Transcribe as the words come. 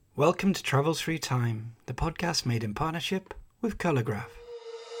Welcome to Travels Through Time, the podcast made in partnership with Colourgraph.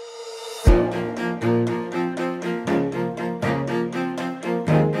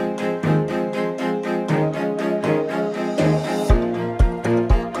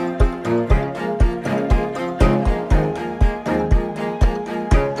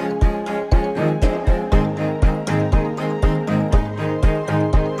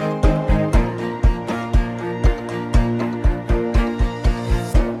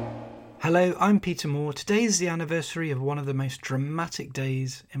 Hello, I'm Peter Moore. Today is the anniversary of one of the most dramatic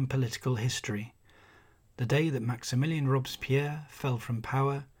days in political history. The day that Maximilien Robespierre fell from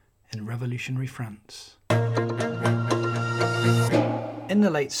power in revolutionary France. In the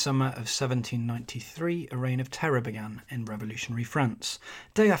late summer of 1793, a reign of terror began in revolutionary France.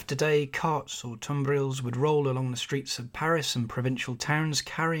 Day after day, carts or tumbrils would roll along the streets of Paris and provincial towns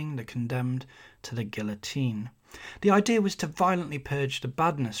carrying the condemned to the guillotine. The idea was to violently purge the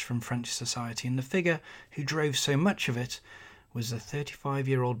badness from French society, and the figure who drove so much of it was the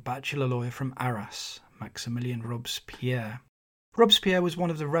 35-year-old bachelor lawyer from Arras, Maximilien Robespierre. Robespierre was one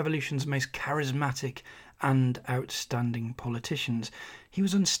of the revolution's most charismatic and outstanding politicians. He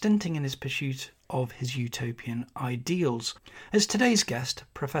was unstinting in his pursuit of his utopian ideals. As today's guest,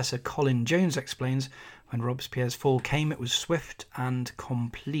 Professor Colin Jones, explains, when Robespierre's fall came, it was swift and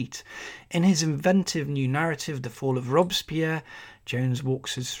complete. In his inventive new narrative, The Fall of Robespierre, Jones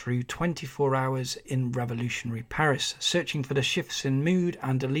walks us through 24 hours in revolutionary Paris, searching for the shifts in mood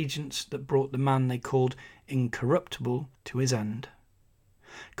and allegiance that brought the man they called incorruptible to his end.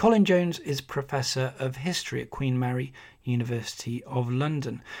 Colin Jones is Professor of History at Queen Mary, University of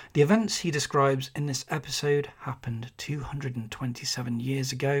London. The events he describes in this episode happened 227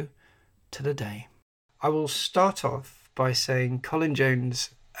 years ago to the day. I will start off by saying, Colin Jones,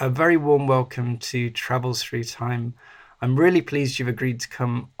 a very warm welcome to Travels Through Time. I'm really pleased you've agreed to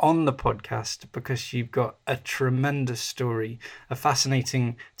come on the podcast because you've got a tremendous story, a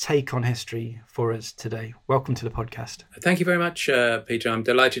fascinating take on history for us today. Welcome to the podcast. Thank you very much, Peter. I'm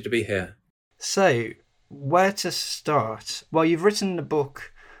delighted to be here. So, where to start? Well, you've written the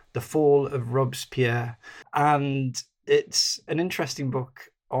book, The Fall of Robespierre, and it's an interesting book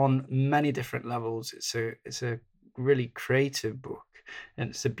on many different levels. It's a really creative book, and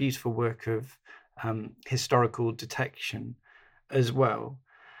it's a beautiful work of historical detection as well.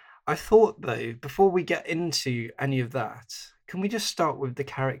 I thought, though, before we get into any of that, can we just start with the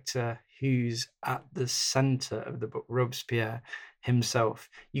character who's at the centre of the book, Robespierre himself?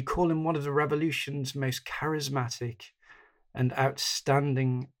 You call him one of the revolution's most charismatic and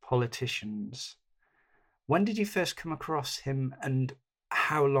outstanding politicians. When did you first come across him, and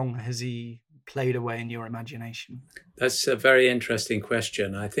how long has he played away in your imagination? That's a very interesting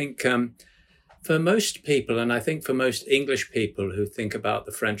question. I think for most people, and I think for most English people who think about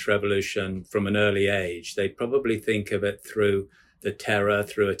the French Revolution from an early age, they probably think of it through the Terror,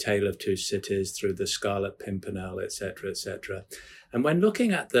 through A Tale of Two Cities, through the Scarlet Pimpernel, etc., etc. And when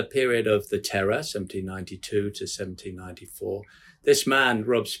looking at the period of the Terror, 1792 to 1794, this man,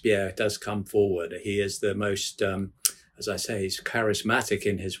 Robespierre, does come forward. He is the most as I say, he's charismatic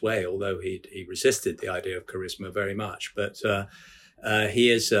in his way, although he resisted the idea of charisma very much. But he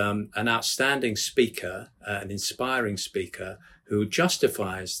is an outstanding speaker, an inspiring speaker, who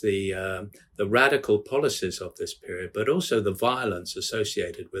justifies the radical policies of this period, but also the violence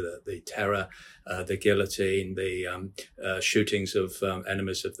associated with it, the terror, the guillotine, the shootings of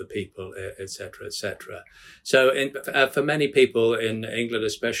enemies of the people, etc., etc. So for many people in England,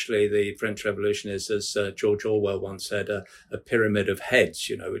 especially, the French Revolution is, as George Orwell once said, a pyramid of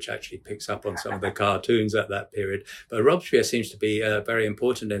heads, which actually picks up on some of the cartoons at that period. But Robespierre seems to be very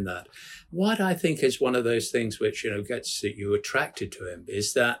important in that. What I think is one of those things which, gets you attracted to him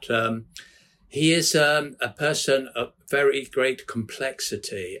is that he is a person of very great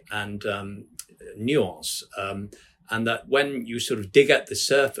complexity and nuance, and that when you sort of dig at the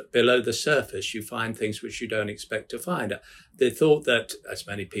surface, below the surface, you find things which you don't expect to find. The thought that, as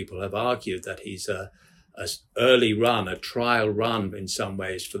many people have argued, that he's a early run, a trial run in some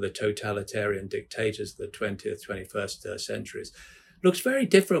ways for the totalitarian dictators of the 20th, 21st centuries, looks very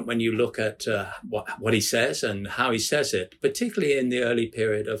different when you look at what he says and how he says it, particularly in the early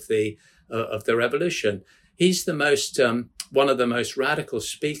period of the revolution. He's the most one of the most radical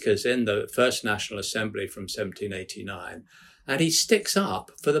speakers in the First National Assembly from 1789. And he sticks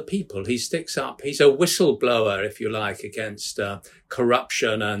up for the people. He sticks up. He's a whistleblower, if you like, against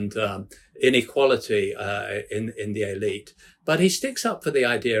corruption and inequality in the elite. But he sticks up for the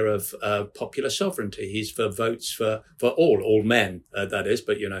idea of popular sovereignty. He's for votes for all men, that is,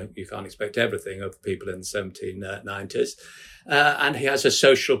 but, you can't expect everything of people in the 1790s. And he has a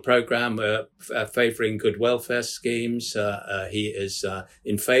social program favoring good welfare schemes. He is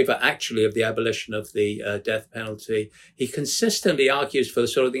in favor, actually, of the abolition of the death penalty. He consistently argues for the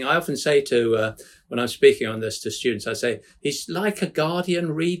sort of thing I often say to when I'm speaking on this to students. I say he's like a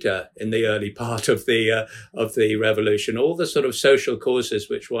Guardian reader in the early part of the revolution. All the sort of social causes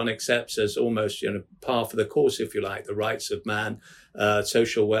which one accepts as almost par for the course, if you like, the rights of man,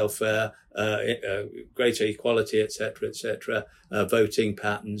 social welfare, greater equality, etc., voting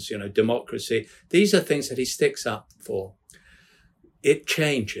patterns, democracy. These are things that he sticks up for. It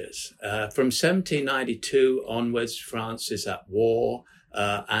changes. From 1792 onwards, France is at war,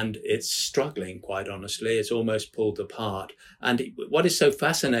 and it's struggling, quite honestly. It's almost pulled apart. And what is so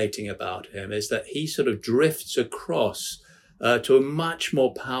fascinating about him is that he sort of drifts across to a much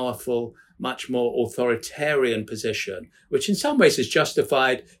more powerful, much more authoritarian position, which in some ways is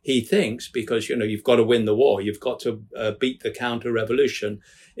justified, he thinks, because, you've got to win the war. You've got to beat the counter-revolution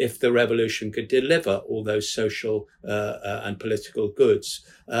if the revolution could deliver all those social and political goods.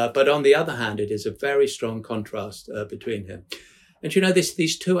 But on the other hand, it is a very strong contrast between him. And,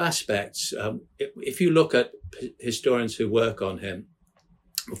 these two aspects, if you look at historians who work on him,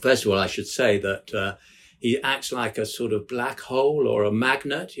 well, first of all, I should say that he acts like a sort of black hole or a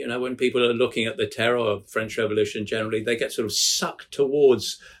magnet. When people are looking at the terror of French Revolution generally, they get sort of sucked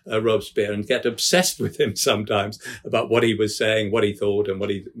towards Robespierre and get obsessed with him sometimes about what he was saying, what he thought, and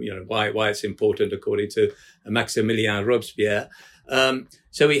what why it's important according to Maximilien Robespierre.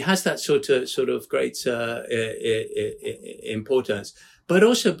 So he has that sort of great importance. But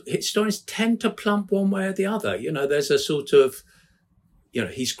also historians tend to plump one way or the other. There's a sort of,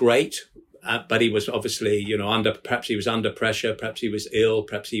 he's great. But he was obviously, perhaps he was under pressure, perhaps he was ill,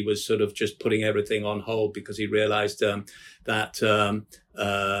 perhaps he was sort of just putting everything on hold because he realized that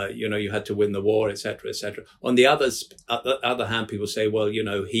you had to win the war, etc., etc. On the other hand, people say, well,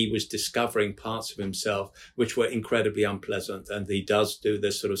 he was discovering parts of himself which were incredibly unpleasant, and he does do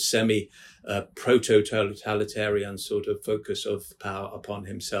this sort of proto-totalitarian sort of focus of power upon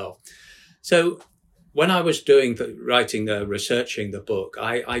himself. So when I was researching the book,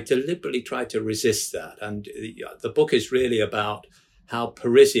 I deliberately tried to resist that. And the book is really about how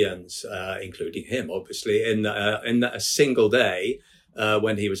Parisians, including him, obviously, in a single day,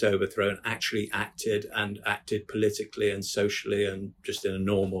 when he was overthrown, actually acted politically and socially and just in a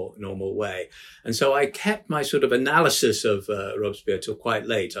normal way. And so I kept my sort of analysis of Robespierre till quite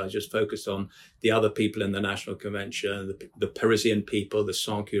late. I just focused on the other people in the National Convention, the Parisian people, the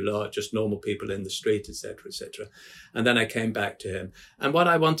sans-culottes, just normal people in the street, etc., etc. And then I came back to him. And what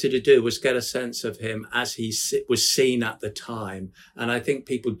I wanted to do was get a sense of him as he was seen at the time. And I think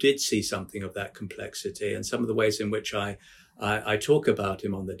people did see something of that complexity, and some of the ways in which I talk about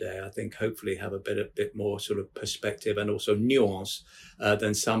him on the day, I think hopefully have a bit more sort of perspective and also nuance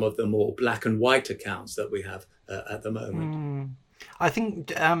than some of the more black and white accounts that we have at the moment. I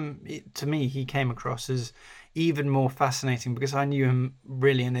think to me he came across as even more fascinating because I knew him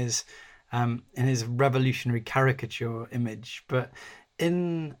really in his revolutionary caricature image, but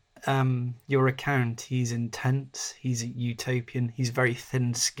in your account, he's intense, he's utopian, he's very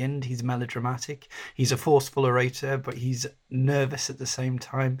thin-skinned, he's melodramatic, he's a forceful orator, but he's nervous at the same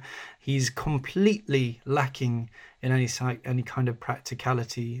time. He's completely lacking in any kind of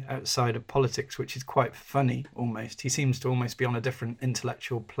practicality outside of politics, which is quite funny almost. He seems to almost be on a different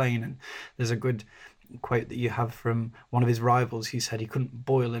intellectual plane, and there's a good quote that you have from one of his rivals who said he couldn't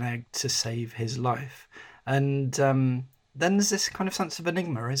boil an egg to save his life. And then there's this kind of sense of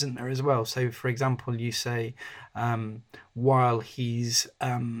enigma, isn't there, as well? So, for example, you say, while he's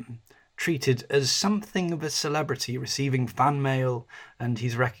treated as something of a celebrity, receiving fan mail, and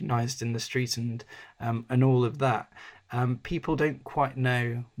he's recognised in the street and all of that, people don't quite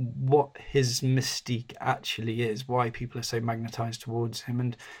know what his mystique actually is, why people are so magnetised towards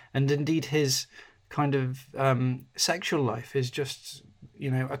him, and indeed his kind of sexual life is just,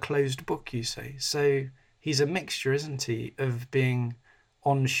 a closed book, you say. So he's a mixture, isn't he, of being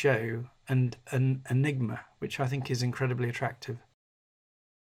on show and an enigma, which I think is incredibly attractive.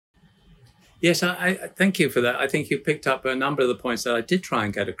 Yes, I thank you for that. I think you picked up a number of the points that I did try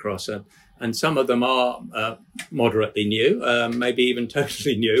and get across, and some of them are moderately new, maybe even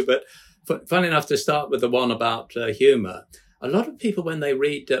totally new. But funny enough, to start with the one about humour, a lot of people when they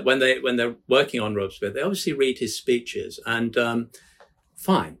read when they're working on Robespierre, they obviously read his speeches, and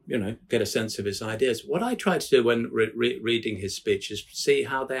fine, get a sense of his ideas. What I try to do when reading his speech is see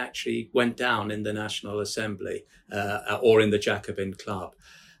how they actually went down in the National Assembly or in the Jacobin Club.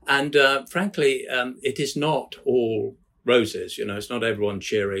 And frankly, it is not all roses. It's not everyone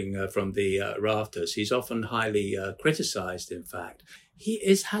cheering from the rafters. He's often highly criticized, in fact. He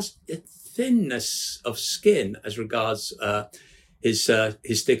has a thinness of skin as regards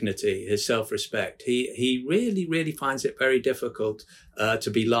his dignity, his self-respect. He really, really finds it very difficult to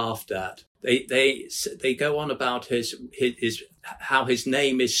be laughed at. They go on about his how his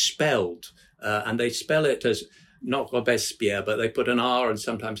name is spelled, and they spell it as not Robespierre, but they put an R and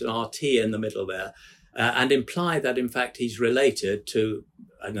sometimes an RT in the middle there, and imply that in fact he's related to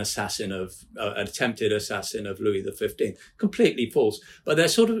an attempted assassin of Louis XV. Completely false. But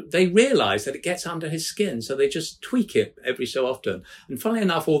they realize that it gets under his skin, so they just tweak it every so often. And funnily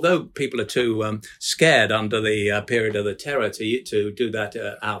enough, although people are too scared under the period of the terror to do that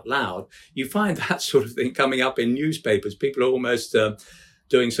out loud, you find that sort of thing coming up in newspapers. People are almost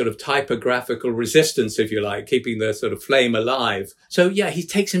doing sort of typographical resistance, if you like, keeping the sort of flame alive. So yeah, he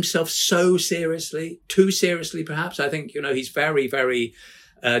takes himself so seriously, too seriously perhaps. I think, he's very, very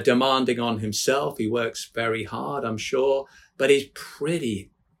demanding on himself. He works very hard, I'm sure, but he's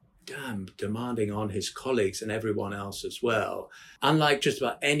pretty damn demanding on his colleagues and everyone else as well. Unlike just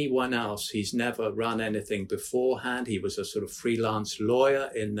about anyone else, he's never run anything beforehand. He was a sort of freelance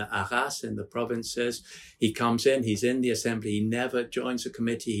lawyer in Arras, in the provinces. He comes in, he's in the assembly. He never joins a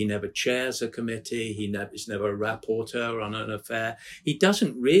committee. He never chairs a committee. He's never a rapporteur on an affair. He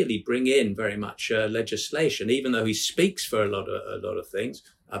doesn't really bring in very much legislation, even though he speaks for a lot of things.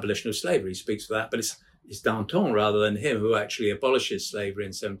 Abolition of slavery, he speaks for that, but it's Danton rather than him who actually abolishes slavery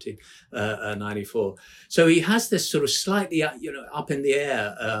in 1794. So he has this sort of slightly, up in the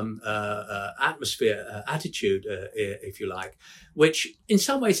air attitude, if you like, which in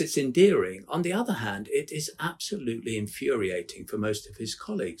some ways it's endearing. On the other hand, it is absolutely infuriating for most of his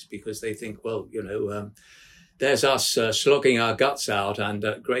colleagues because they think, well, there's us slogging our guts out and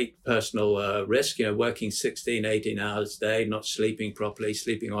at great personal risk, working 16, 18 hours a day, not sleeping properly,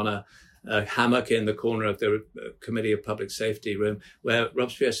 sleeping on a hammock in the corner of the Committee of Public Safety room, where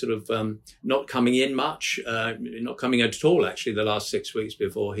Robespierre sort of not coming in much, not coming at all, actually, the last 6 weeks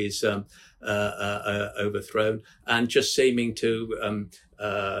before he's overthrown, and just seeming to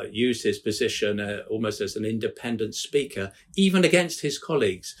use his position almost as an independent speaker, even against his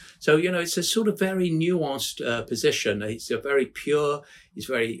colleagues. So, it's a sort of very nuanced position. He's a very pure, he's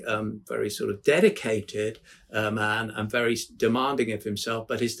very, very sort of dedicated man and very demanding of himself,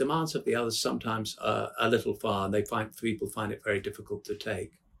 but his demands of the others sometimes are a little far, and people find it very difficult to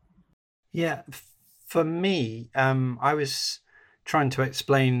take. Yeah, for me, I was trying to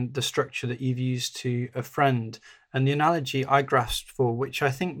explain the structure that you've used to a friend, and the analogy I grasped for, which I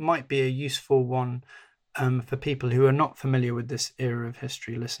think might be a useful one for people who are not familiar with this era of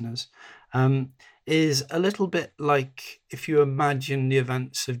history, listeners, is a little bit like if you imagine the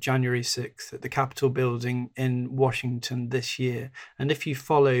events of January 6th at the Capitol building in Washington this year, and if you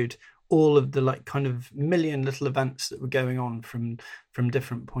followed all of the kind of million little events that were going on from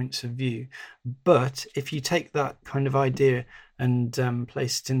different points of view. But if you take that kind of idea and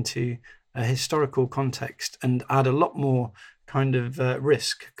place it into a historical context and add a lot more kind of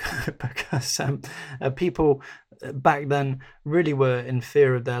risk, because people back then really were in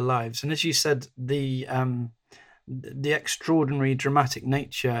fear of their lives. And as you said, the extraordinary dramatic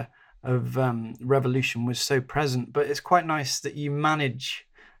nature of revolution was so present. But it's quite nice that you manage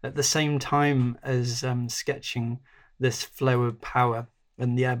at the same time as sketching this flow of power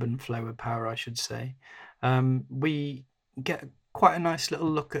and the ebb and flow of power, I should say. We get quite a nice little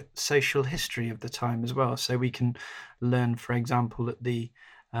look at social history of the time as well. So we can learn, for example, that the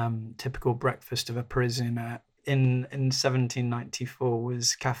typical breakfast of a Parisian in 1794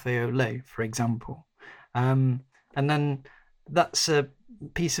 was café au lait, for example. And then that's a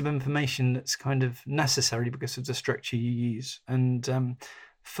piece of information that's kind of necessary because of the structure you use. And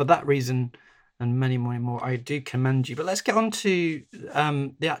for that reason, and many, many more, I do commend you. But let's get on to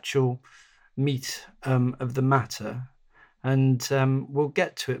the actual meat of the matter. And we'll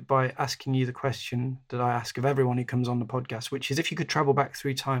get to it by asking you the question that I ask of everyone who comes on the podcast, which is, if you could travel back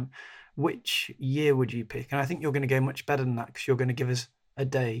through time, which year would you pick? And I think you're going to go much better than that, because you're going to give us a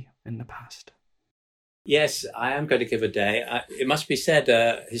day in the past. Yes, I am going to give a day. It must be said,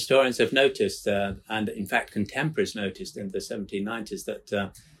 historians have noticed, and in fact contemporaries noticed in the 1790s,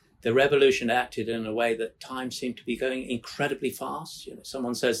 that the revolution acted in a way that time seemed to be going incredibly fast.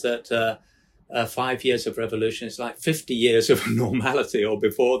 Someone says that 5 years of revolution is like 50 years of normality or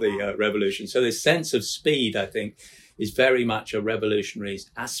before the revolution. So this sense of speed, I think, is very much a revolutionary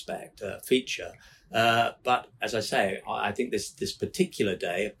aspect, feature. But as I say, I think this particular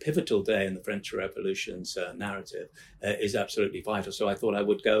day, a pivotal day in the French Revolution's narrative, is absolutely vital. So I thought I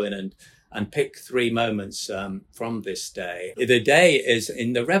would go in and pick three moments from this day. The day is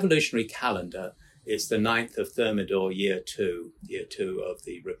in the revolutionary calendar. It's the 9th of Thermidor, year two of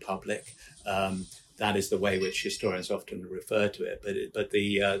the Republic. That is the way which historians often refer to it. But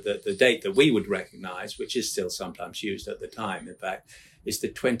the date that we would recognize, which is still sometimes used at the time, in fact, is the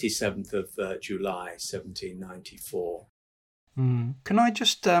 27th of July, 1794. Can I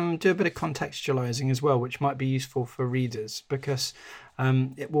just do a bit of contextualizing as well, which might be useful for readers, because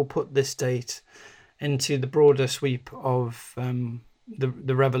it will put this date into the broader sweep of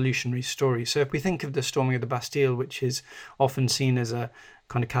the revolutionary story. So if we think of the storming of the Bastille, which is often seen as a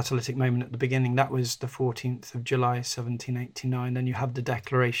kind of catalytic moment at the beginning, that was the 14th of July 1789. Then you have the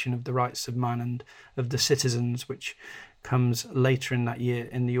Declaration of the Rights of Man and of the Citizens, which comes later in that year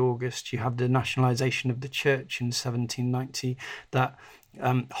in the August. You have the nationalisation of the church in 1790, that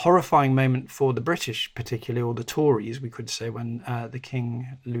horrifying moment for the British particularly, or the Tories we could say, when the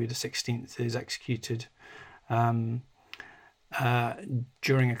King Louis XVI is executed during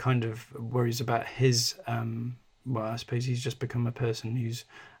a kind of worries about his well, I suppose he's just become a person who's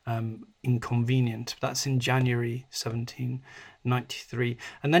inconvenient. That's in January 1793.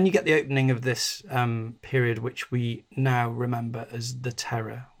 And then you get the opening of this period, which we now remember as the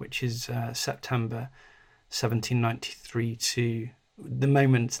Terror, which is September 1793 to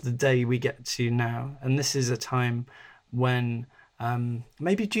the day we get to now. And this is a time when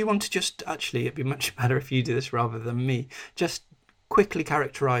maybe do you want to just, actually, it'd be much better if you do this rather than me, just quickly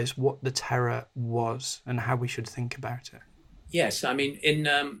characterize what the Terror was and how we should think about it. Yes, I mean, in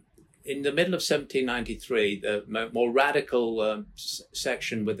the middle of 1793, the more radical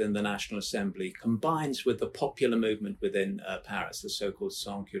section within the National Assembly combines with the popular movement within Paris, the so-called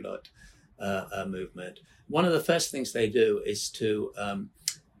sans-culotte movement. One of the first things they do is to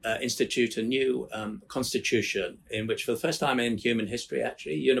institute a new constitution in which, for the first time in human history,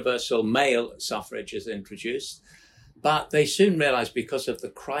 actually, universal male suffrage is introduced. But they soon realized, because of the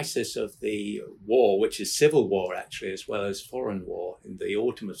crisis of the war, which is civil war actually, as well as foreign war in the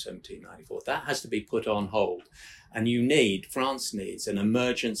autumn of 1794, that has to be put on hold. And France needs an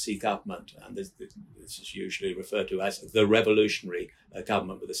emergency government. And this is usually referred to as the revolutionary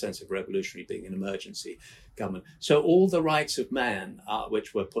government, with a sense of revolutionary being an emergency government. So all the rights of man,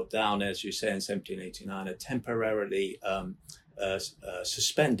 which were put down, as you say, in 1789, are temporarily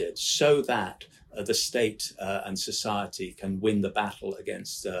suspended so that the state and society can win the battle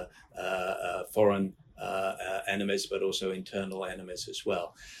against foreign enemies, but also internal enemies as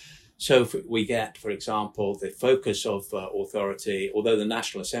well. So we get, for example, the focus of authority, although the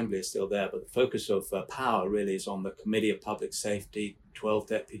National Assembly is still there, but the focus of power really is on the Committee of Public Safety, 12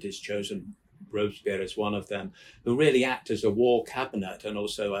 deputies chosen, Robespierre is one of them, who really act as a war cabinet and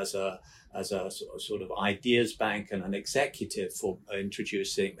also as a sort of ideas bank and an executive for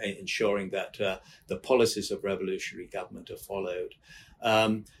ensuring that the policies of revolutionary government are followed.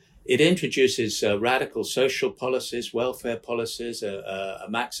 It introduces radical social policies, welfare policies, a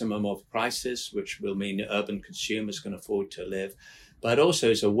maximum of prices, which will mean urban consumers can afford to live, but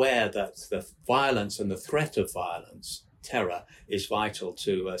also is aware that the violence and the threat of violence, terror, is vital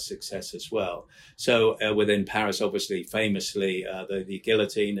to success as well. So within Paris, obviously, famously, the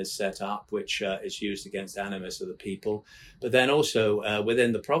guillotine is set up, which is used against animus of the people. But then also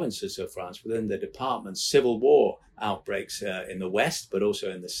within the provinces of France, within the departments, civil war outbreaks in the west, but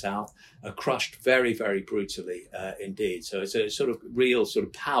also in the south, are crushed very, very brutally indeed. So it's a sort of real sort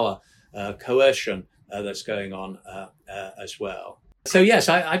of power coercion that's going on as well. So yes,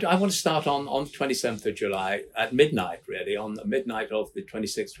 I want to start on 27th of July at midnight, really, on the midnight of the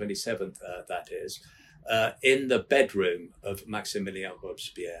 26th, 27th, that is, in the bedroom of Maximilien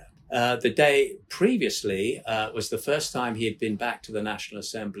Robespierre. The day previously was the first time he had been back to the National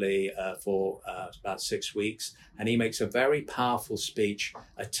Assembly for about 6 weeks, and he makes a very powerful speech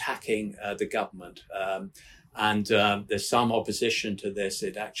attacking the government. And there's some opposition to this.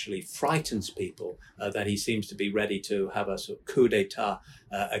 It actually frightens people that he seems to be ready to have a sort of coup d'etat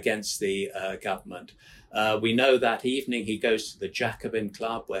against the government. We know that evening he goes to the Jacobin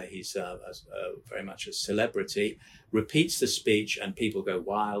Club, where he's very much a celebrity, repeats the speech, and people go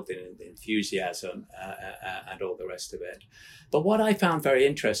wild in enthusiasm and all the rest of it. But what I found very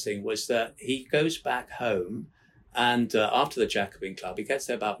interesting was that he goes back home, and after the Jacobin Club, he gets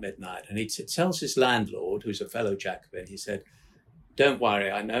there about midnight, and he tells his landlord, who's a fellow Jacobin, he said, "Don't worry,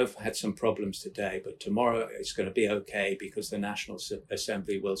 I know I've had some problems today, but tomorrow it's going to be okay because the National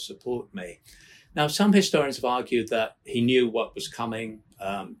Assembly will support me." Now, some historians have argued that he knew what was coming,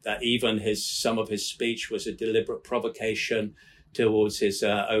 that even some of his speech was a deliberate provocation towards his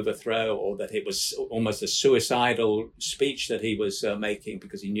overthrow, or that it was almost a suicidal speech that he was making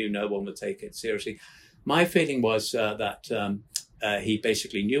because he knew no one would take it seriously. My feeling was that he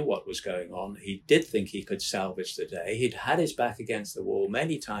basically knew what was going on. He did think he could salvage the day. He'd had his back against the wall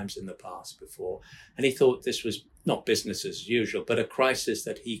many times in the past before, and he thought this was not business as usual, but a crisis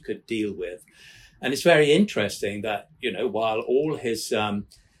that he could deal with. And it's very interesting that, while all his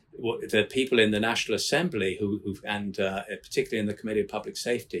the people in the National Assembly and particularly in the Committee of Public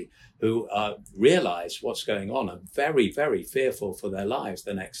Safety who realize what's going on are very, very fearful for their lives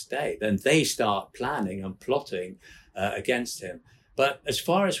the next day, then they start planning and plotting against him. But as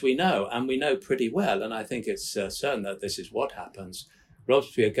far as we know, and we know pretty well, and I think it's certain that this is what happens,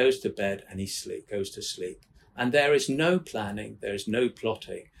 Robespierre goes to bed and he goes to sleep. And there is no planning, there is no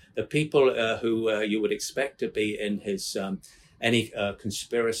plotting. The people who you would expect to be in his any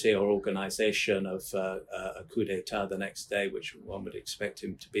conspiracy or organization of a coup d'etat the next day, which one would expect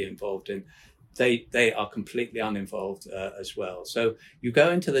him to be involved in, they are completely uninvolved as well. So you go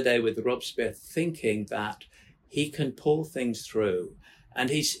into the day with Robespierre thinking that he can pull things through. And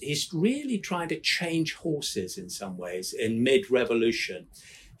he's really trying to change horses in some ways in mid-revolution.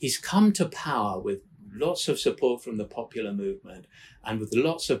 He's come to power with lots of support from the popular movement and with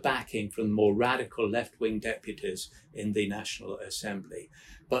lots of backing from more radical left-wing deputies in the National Assembly.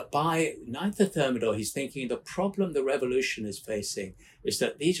 But by 9th of Thermidor, he's thinking the problem the revolution is facing is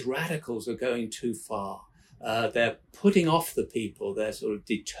that these radicals are going too far. They're putting off the people. They're sort of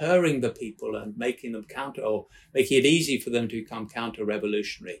deterring the people and making them making it easy for them to become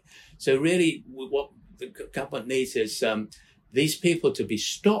counter-revolutionary. So really what the government needs is these people to be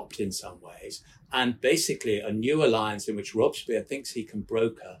stopped in some ways, and basically a new alliance in which Robespierre thinks he can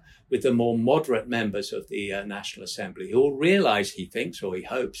broker with the more moderate members of the National Assembly, who will realize, he thinks, or he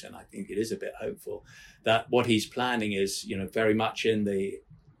hopes, and I think it is a bit hopeful, that what he's planning is, very much in the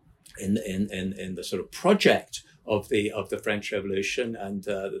sort of project of the French Revolution and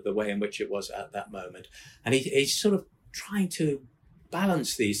the way in which it was at that moment. And he's sort of trying to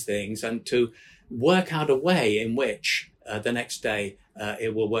balance these things and to work out a way in which the next day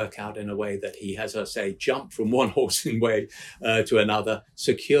it will work out in a way that he has, I say, jumped from one horsing way to another,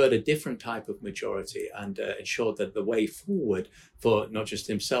 secured a different type of majority, and ensured that the way forward for not just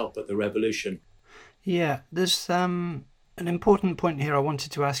himself but the revolution. Yeah, there's an important point here I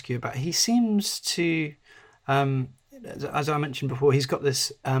wanted to ask you about. He seems to, as I mentioned before, he's got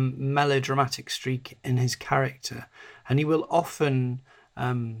this melodramatic streak in his character, and he will often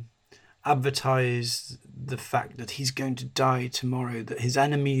advertise the fact that he's going to die tomorrow, that his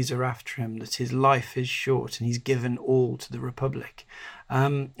enemies are after him, that his life is short, and he's given all to the Republic.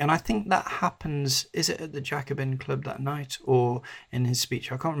 And I think that happens, is it at the Jacobin Club that night or in his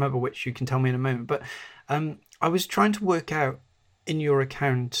speech? I can't remember which, you can tell me in a moment. But I was trying to work out in your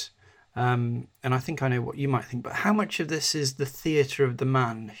account, and I think I know what you might think, but how much of this is the theatre of the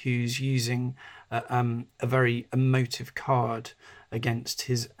man who's using a very emotive card against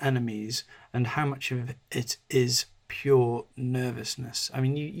his enemies, and how much of it is pure nervousness? I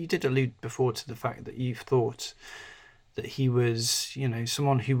mean, you did allude before to the fact that you thought that he was,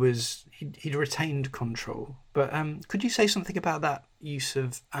 someone who was, he'd retained control. But could you say something about that use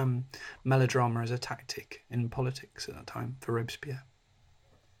of melodrama as a tactic in politics at that time for Robespierre?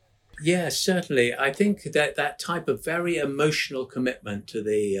 Yes, certainly. I think that type of very emotional commitment to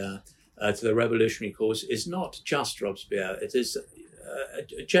the revolutionary cause is not just Robespierre. It is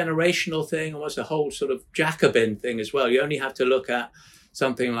a generational thing, almost a whole sort of Jacobin thing as well. You only have to look at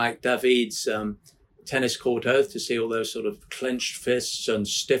something like David's tennis court oath to see all those sort of clenched fists and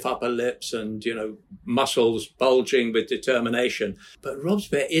stiff upper lips and, muscles bulging with determination. But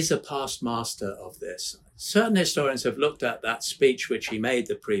Robespierre is a past master of this. Certain historians have looked at that speech which he made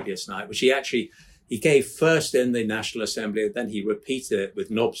the previous night, which he gave first in the National Assembly, then he repeated it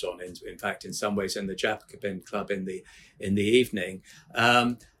with knobs on, in fact, in some ways in the Jacobin Club in the evening.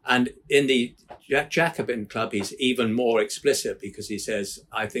 And in the Jacobin Club, he's even more explicit because he says,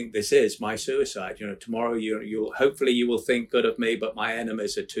 I think this is my suicide. Tomorrow you'll hopefully you will think good of me, but my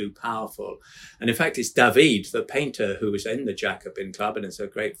enemies are too powerful. And in fact, it's David, the painter who is in the Jacobin Club and is a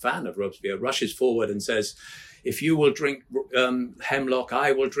great fan of Robespierre, rushes forward and says, if you will drink hemlock,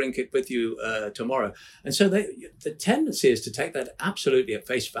 I will drink it with you tomorrow. And so the tendency is to take that absolutely at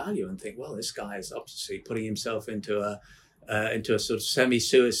face value and think, well, this guy is obviously putting himself into a sort of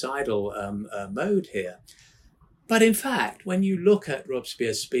semi-suicidal mode here. But in fact, when you look at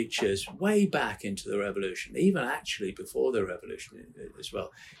Robespierre's speeches way back into the revolution, even actually before the revolution as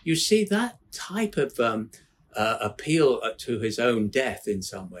well, you see that type of appeal to his own death in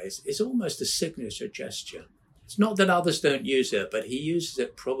some ways is almost a signature gesture. It's not that others don't use it, but he uses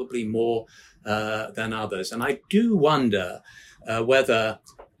it probably more than others. And I do wonder whether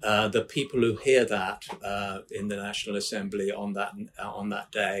the people who hear that in the National Assembly on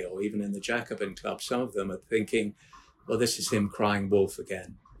that day, or even in the Jacobin Club, some of them are thinking, well, this is him crying wolf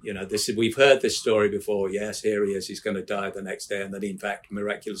again. We've heard this story before. Yes, here he is. He's going to die the next day, and then, in fact,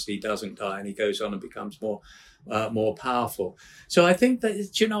 miraculously doesn't die, and he goes on and becomes more powerful. So I think that,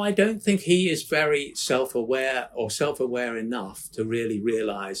 I don't think he is very self-aware enough to really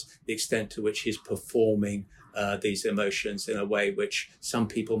realize the extent to which he's performing these emotions in a way which some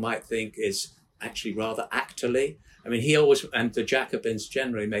people might think is actually rather actorly. I mean, and the Jacobins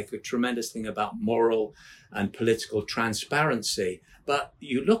generally make a tremendous thing about moral and political transparency. But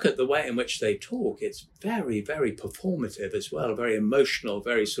you look at the way in which they talk, it's very, very performative as well, very emotional,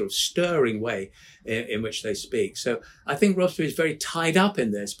 very sort of stirring way in which they speak. So I think Robespierre is very tied up in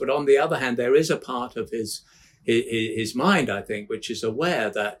this. But on the other hand, there is a part of his mind, I think, which is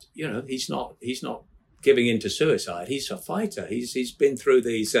aware that, he's not giving in to suicide. He's a fighter. He's been through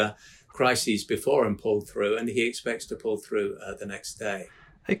these crises before and pulled through, and he expects to pull through the next day.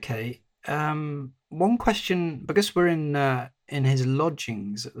 Okay. One question, because we're in his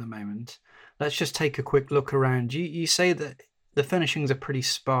lodgings at the moment, let's just take a quick look around. You say that the furnishings are pretty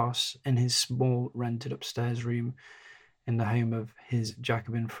sparse in his small rented upstairs room in the home of his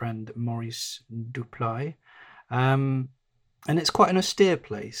Jacobin friend Maurice Duplay. And it's quite an austere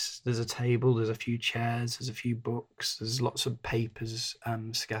place. There's a table, there's a few chairs, there's a few books, there's lots of papers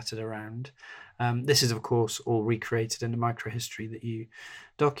scattered around. This is, of course, all recreated in the microhistory that you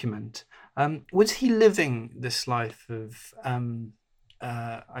document. Was he living this life of,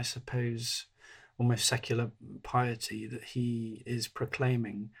 I suppose, almost secular piety that he is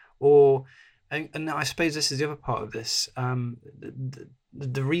proclaiming? And I suppose this is the other part of this.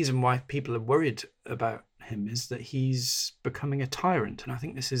 The reason why people are worried about him is that he's becoming a tyrant. And I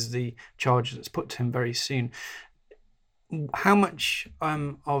think this is the charge that's put to him very soon. How much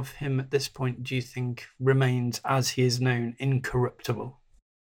of him at this point do you think remains, as he is known, incorruptible?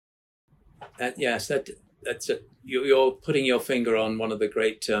 Yes, that's it. You're putting your finger on one of the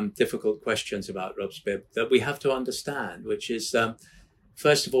great difficult questions about Robespierre that we have to understand, which is,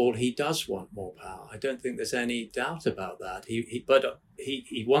 first of all, he does want more power. I don't think there's any doubt about that. But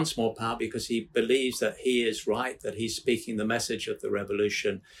he wants more power because he believes that he is right, that he's speaking the message of the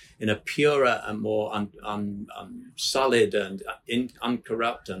revolution in a purer and more solid and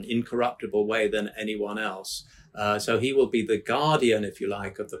uncorrupt and incorruptible way than anyone else. So he will be the guardian, if you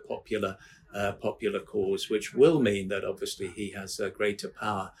like, of the popular cause, which will mean that obviously he has greater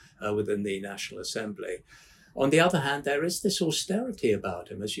power within the National Assembly. On the other hand, there is this austerity about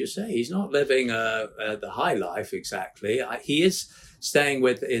him, as you say. He's not living the high life exactly. He is staying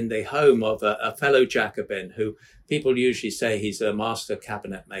in the home of a fellow Jacobin who people usually say he's a master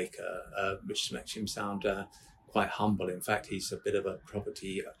cabinet maker, which makes him sound quite humble. In fact, he's a bit of a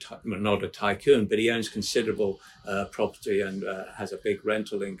property, not a tycoon, but he owns considerable property and has a big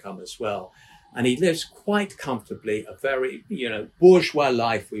rental income as well. And he lives quite comfortably, a very, bourgeois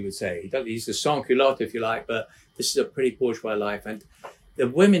life, we would say. He's a sans-culotte, if you like, but this is a pretty bourgeois life. And the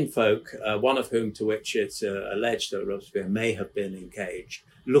women folk, one of whom to which it's alleged that Robespierre may have been engaged,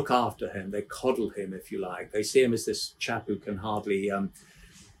 look after him. They coddle him, if you like. They see him as this chap who can hardly,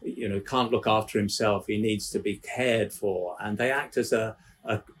 can't look after himself. He needs to be cared for. And they act as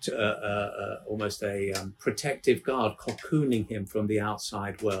almost a protective guard, cocooning him from the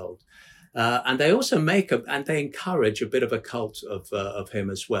outside world. And they also they encourage a bit of a cult of him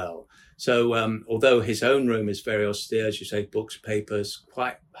as well. So although his own room is very austere, as you say, books, papers,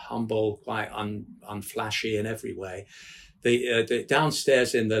 quite humble, quite unflashy in every way, the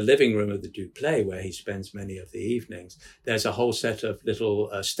downstairs in the living room of the Duplay, where he spends many of the evenings, there's a whole set of little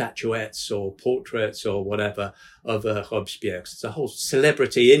statuettes or portraits or whatever of Robespierre. It's a whole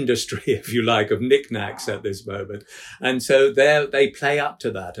celebrity industry, if you like, of knickknacks at this moment. And so they play up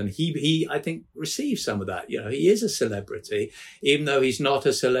to that. And he, I think, receives some of that. He is a celebrity, even though he's not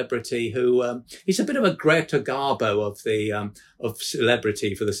a celebrity who, he's a bit of a Greta Garbo of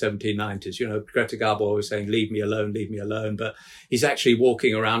celebrity for the 1790s. Greta Garbo always saying, leave me alone. But he's actually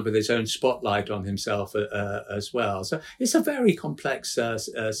walking around with his own spotlight on himself as well. So it's a very complex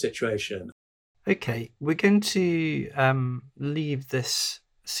situation. Okay, we're going to leave this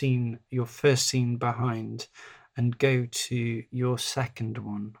scene, your first scene, behind and go to your second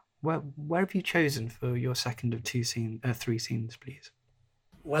one, Where have you chosen for your second of three scenes, please?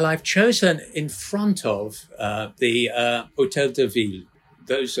 Well, I've chosen in front of the Hôtel de Ville.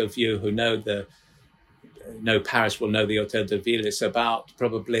 Those of you who know Paris will know the Hôtel de Ville. It's about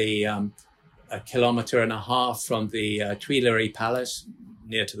probably a kilometre and a half from the Tuileries Palace,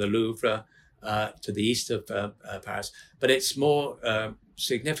 near to the Louvre, to the east of Paris. But it's more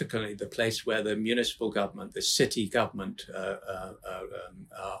significantly the place where the municipal government, the city government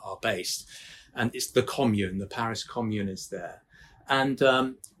are based. And it's the Commune, the Paris Commune is there. And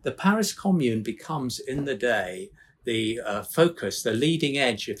the Paris Commune becomes, in the day, the focus, the leading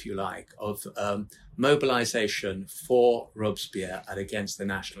edge, if you like, of mobilization for Robespierre and against the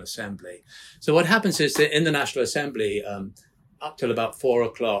National Assembly. So what happens is that in the National Assembly, up till about 4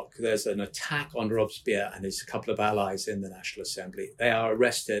 o'clock, there's an attack on Robespierre and his couple of allies in the National Assembly. They are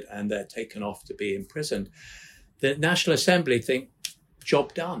arrested and they're taken off to be imprisoned. The National Assembly think,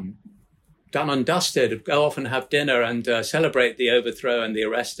 job done and dusted, go off and have dinner and celebrate the overthrow and the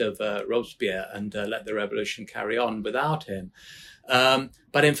arrest of Robespierre and let the revolution carry on without him.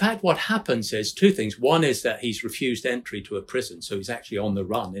 But in fact, what happens is two things. One is that he's refused entry to a prison, so he's actually on the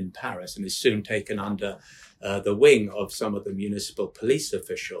run in Paris and is soon taken under the wing of some of the municipal police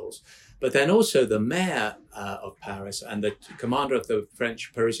officials. But then also the mayor of Paris and the commander of the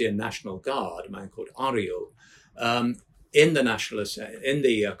French Parisian National Guard, a man called Henriot, in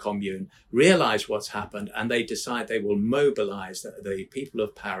the Commune, realize what's happened, and they decide they will mobilize the people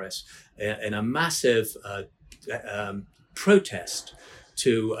of Paris in a massive protest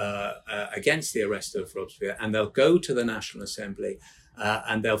against the arrest of Robespierre, and they'll go to the National Assembly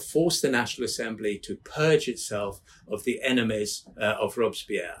and they'll force the National Assembly to purge itself of the enemies of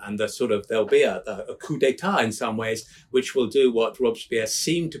Robespierre. And there'll be a coup d'etat in some ways, which will do what Robespierre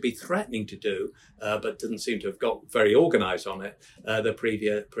seemed to be threatening to do, but didn't seem to have got very organized on it the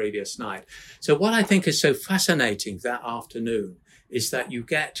previous night. So what I think is so fascinating that afternoon is that you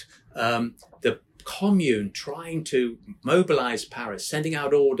get the Commune trying to mobilize Paris, sending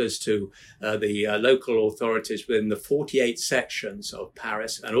out orders to the local authorities within the 48 sections of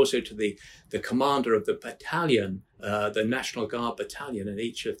Paris, and also to the commander of the battalion, the National Guard battalion in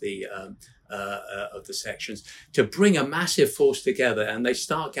each of the sections, to bring a massive force together. And they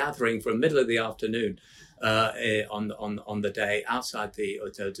start gathering from middle of the afternoon on the day outside the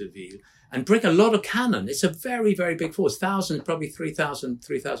Hôtel de Ville, and bring a lot of cannon. It's a very, very big force. Probably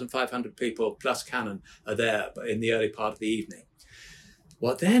 3,500 people plus cannon are there in the early part of the evening.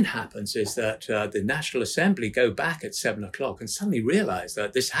 What then happens is that the National Assembly go back at 7 o'clock and suddenly realize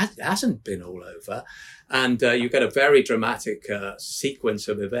that this hasn't been all over. And you get a very dramatic sequence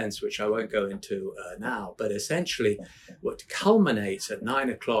of events, which I won't go into now. But essentially, what culminates at 9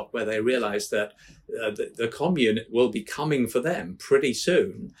 o'clock, where they realize that the Commune will be coming for them pretty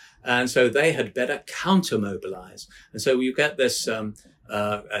soon. And so they had better counter-mobilize. And so you get this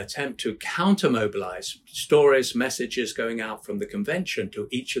attempt to counter-mobilize, stories, messages going out from the convention to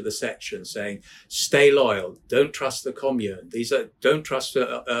each of the sections saying, stay loyal, don't trust the Commune. Don't trust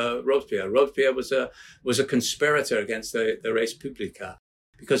Robespierre. Robespierre was a conspirator against the Res Publica.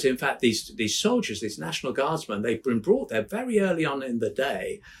 Because in fact, these soldiers, these National Guardsmen, they've been brought there very early on in the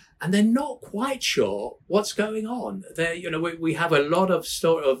day, and they're not quite sure what's going on. We have a lot of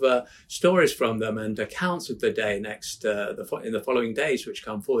stories from them and accounts of the day in the following days, which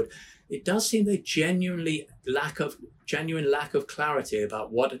come forward. It does seem they genuine lack of clarity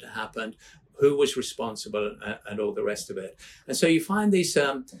about what had happened, who was responsible, and all the rest of it. And so you find these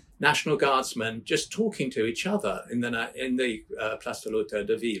National Guardsmen just talking to each other in the Place de l'Hôtel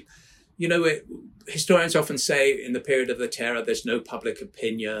de Ville. Historians often say in the period of the terror, there's no public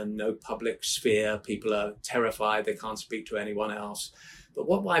opinion, no public sphere. People are terrified. They can't speak to anyone else. But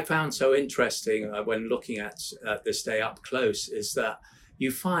what I found so interesting when looking at this day up close is that you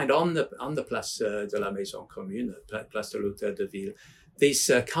find on the Place de la Maison Commune, Place de l'Hôtel de Ville,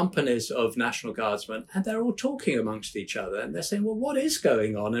 these companies of National Guardsmen, and they're all talking amongst each other, and they're saying, well, what is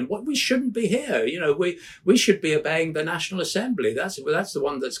going on? And we shouldn't be here. We should be obeying the National Assembly. That's the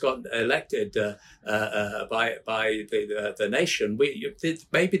one that's got elected by the nation.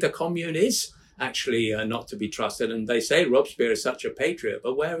 Maybe the Commune is actually not to be trusted. And they say Robespierre is such a patriot,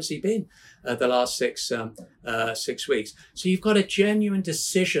 but where has he been the last 6 weeks? So you've got a genuine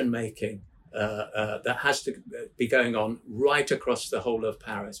decision-making that has to be going on right across the whole of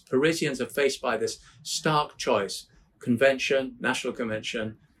Paris. Parisians are faced by this stark choice: convention, national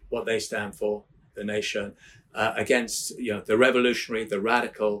convention, what they stand for, the nation, against the revolutionary, the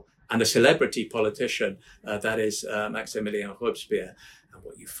radical, and the celebrity politician that is Maximilien Robespierre. And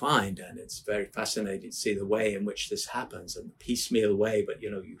what you find, and it's very fascinating to see the way in which this happens, and the piecemeal way, but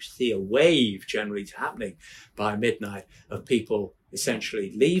you see a wave generally happening by midnight of people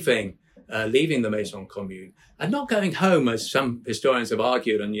essentially leaving the Maison Commune and not going home, as some historians have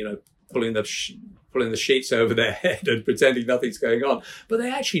argued, and pulling the sheets over their head and pretending nothing's going on, but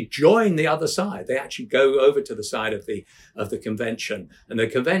they actually join the other side. They actually go over to the side of the convention, and the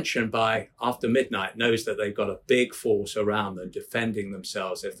convention by after midnight knows that they've got a big force around them defending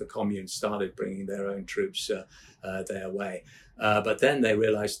themselves if the commune started bringing their own troops their way. But then they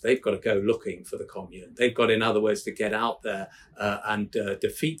realize they've got to go looking for the commune. They've got, in other words, to get out there and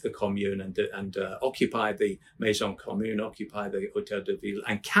defeat the commune and occupy the Maison Commune, occupy the Hôtel de Ville,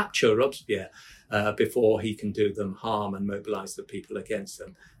 and capture Robespierre before he can do them harm and mobilize the people against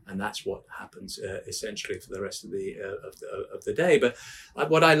them. And that's what happens essentially for the rest of the day. But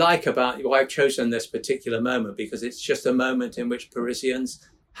what I like about why I've chosen this particular moment, because it's just a moment in which Parisians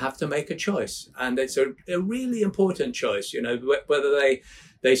have to make a choice, and it's a really important choice. Whether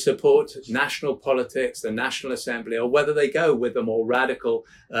they support national politics, the National Assembly, or whether they go with a more radical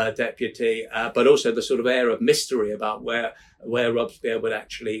deputy, but also the sort of air of mystery about where Robespierre would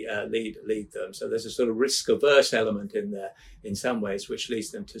actually lead them. So there's a sort of risk-averse element in there in some ways, which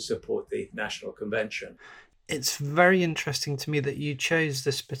leads them to support the National Convention. It's very interesting to me that you chose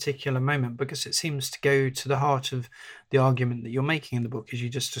this particular moment, because it seems to go to the heart of the argument that you're making in the book as you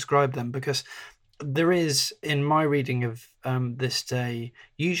just described them, because there is, in my reading of this day,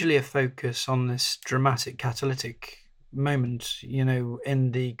 usually a focus on this dramatic catalytic moment,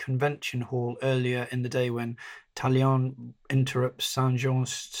 in the convention hall earlier in the day when Tallien interrupts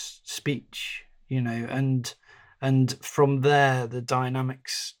Saint-Jean's speech, and from there, the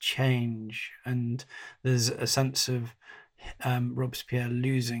dynamics change, and there's a sense of Robespierre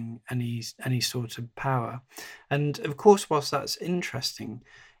losing any sort of power. And of course, whilst that's interesting,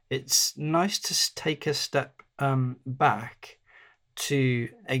 it's nice to take a step back to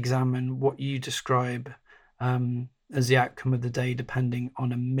examine what you describe as the outcome of the day, depending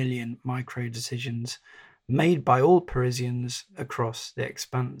on a million micro decisions made by all Parisians across the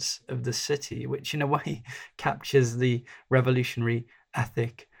expanse of the city, which in a way captures the revolutionary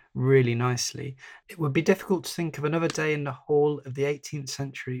ethic really nicely. It would be difficult to think of another day in the whole of the 18th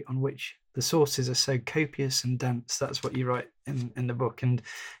century on which the sources are so copious and dense. That's what you write in the book, and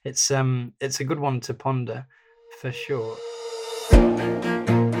it's a good one to ponder for sure.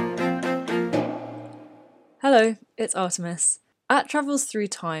 Hello, it's Artemis. At Travels Through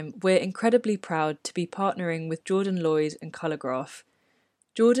Time, we're incredibly proud to be partnering with Jordan Lloyd and Colourgraph.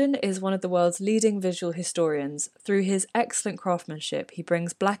 Jordan is one of the world's leading visual historians. Through his excellent craftsmanship, he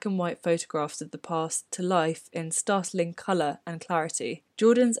brings black and white photographs of the past to life in startling colour and clarity.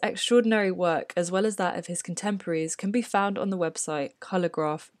 Jordan's extraordinary work, as well as that of his contemporaries, can be found on the website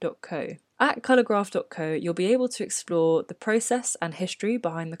colourgraph.co. At colourgraph.co, you'll be able to explore the process and history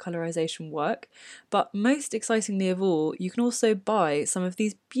behind the colorization work, but most excitingly of all, you can also buy some of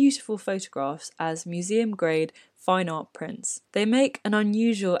these beautiful photographs as museum-grade fine art prints. They make an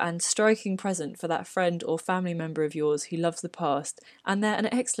unusual and striking present for that friend or family member of yours who loves the past, and they're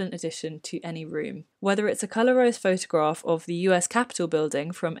an excellent addition to any room. Whether it's a colorized photograph of the US Capitol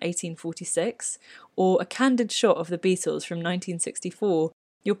building from 1846, or a candid shot of the Beatles from 1964,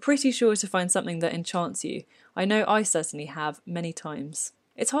 you're pretty sure to find something that enchants you. I know I certainly have many times.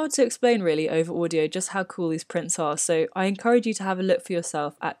 It's hard to explain really over audio just how cool these prints are, so I encourage you to have a look for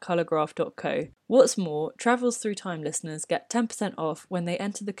yourself at colourgraph.co. What's more, Travels Through Time listeners get 10% off when they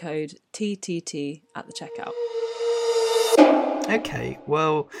enter the code TTT at the checkout. Okay,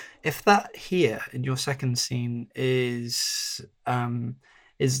 well, if that here in your second scene is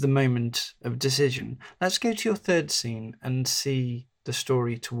the moment of decision, let's go to your third scene and see the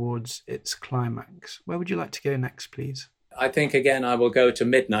story towards its climax. Where would you like to go next, please? I think, again, I will go to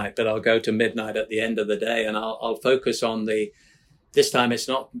midnight, but I'll go to midnight at the end of the day, and I'll focus on this time it's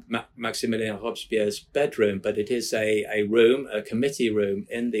not Maximilien Robespierre's bedroom, but it is a room, a committee room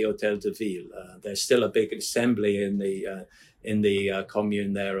in the Hôtel de Ville. There's still a big assembly in the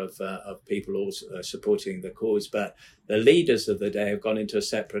commune there of people all supporting the cause, but the leaders of the day have gone into a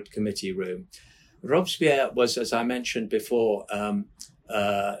separate committee room. Robespierre was, as I mentioned before,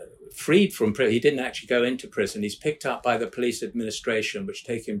 freed from prison. He didn't actually go into prison. He's picked up by the police administration, which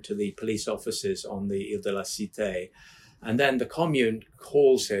take him to the police offices on the Ile de la Cité. And then the commune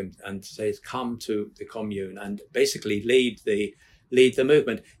calls him and says, come to the commune and basically lead the lead the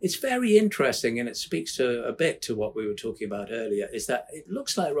movement. It's very interesting, and it speaks to a bit to what we were talking about earlier, is that it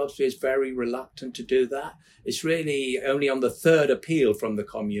looks like Robespierre is very reluctant to do that. It's really only on the third appeal from the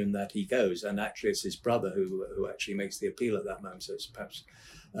Commune that he goes, and actually it's his brother who actually makes the appeal at that moment, so it's perhaps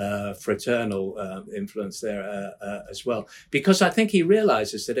fraternal influence there as well. Because I think he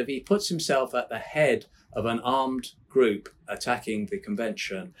realizes that if he puts himself at the head of an armed group attacking the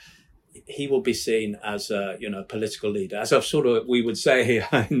convention, he will be seen as a, political leader, as a sort of, we would say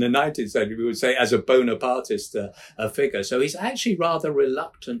in the 19th century, we would say as a Bonapartist figure. So he's actually rather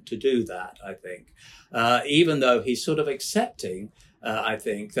reluctant to do that, I think, even though he's sort of accepting, I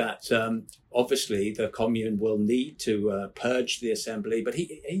think, that obviously the Commune will need to purge the assembly, but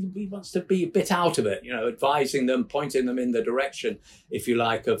he wants to be a bit out of it, advising them, pointing them in the direction, if you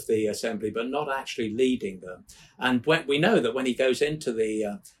like, of the assembly, but not actually leading them. And we know that when he goes into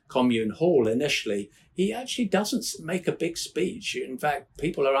the Commune hall initially, he actually doesn't make a big speech. In fact,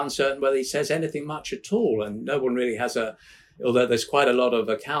 people are uncertain whether he says anything much at all, and no one really has although there's quite a lot of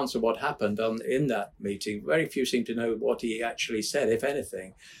accounts of what happened in that meeting, very few seem to know what he actually said, if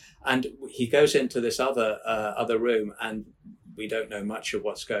anything. And he goes into this other room, and we don't know much of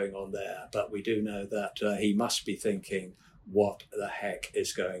what's going on there, but we do know that he must be thinking, what the heck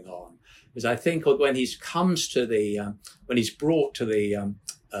is going on? Because I think when he comes to when he's brought to the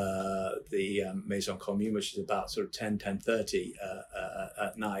Maison Commune, which is about sort of 10:30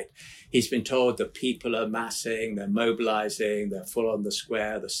 at night, he's been told that people are massing, they're mobilizing, they're full on the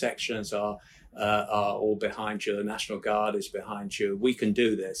square, the sections are all behind you, the National Guard is behind you, we can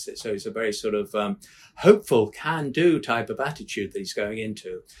do this. So it's a very sort of hopeful, can-do type of attitude that he's going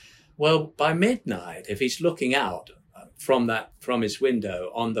into. Well, by midnight, if he's looking out from his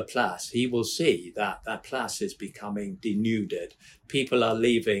window on the Place, he will see that Place is becoming denuded. People are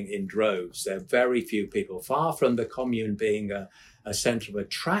leaving in droves. There are very few people. Far from the Commune being a centre of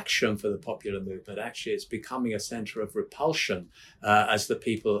attraction for the popular movement, actually it's becoming a centre of repulsion as the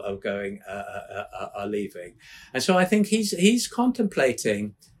people are leaving. And so I think he's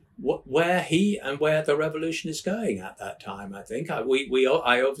contemplating where he and where the revolution is going at that time. I think I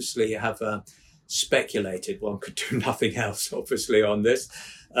obviously have speculated. One could do nothing else, obviously, on this.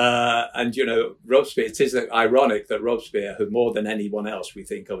 And, Robespierre, it is ironic that Robespierre, who more than anyone else we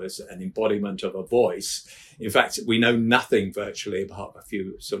think of as an embodiment of a voice, in fact, we know nothing virtually about a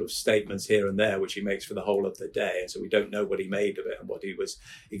few sort of statements here and there, which he makes for the whole of the day. And so we don't know what he made of it and what he was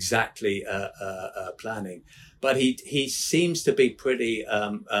exactly planning. But he seems to be pretty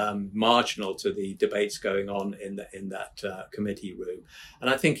marginal to the debates going on in that committee room. And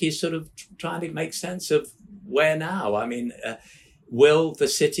I think he's sort of trying to make sense of where now. I mean, will the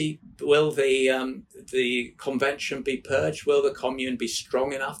convention be purged? Will the Commune be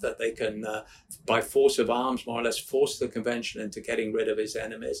strong enough that they can, by force of arms, more or less force the convention into getting rid of his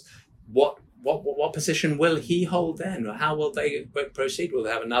enemies? What position will he hold then? How will they proceed? Will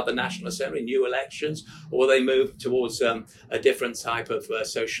they have another National Assembly, new elections, or will they move towards a different type of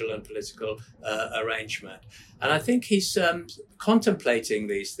social and political arrangement? And I think he's contemplating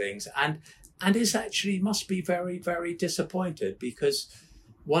these things and is actually must be very, very disappointed, because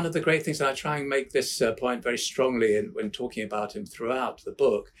one of the great things, and I try and make this point very strongly when talking about him throughout the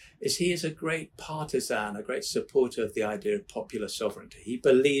book, is he is a great partisan, a great supporter of the idea of popular sovereignty. He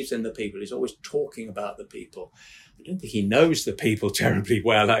believes in the people. He's always talking about the people. I don't think he knows the people terribly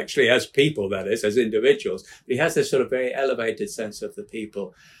well, actually, as people, that is, as individuals. But he has this sort of very elevated sense of the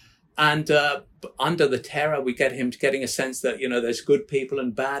people. And under the terror, we get him getting a sense that, there's good people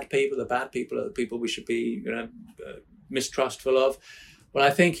and bad people. The bad people are the people we should be, mistrustful of. Well, I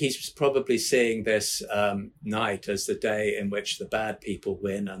think he's probably seeing this night as the day in which the bad people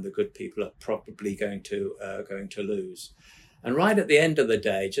win and the good people are probably going to lose. And right at the end of the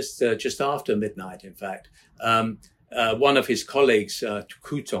day, just after midnight, in fact, one of his colleagues,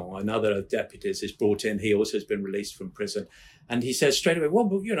 Couthon, another of deputies, is brought in. He also has been released from prison. And he says straight away, well,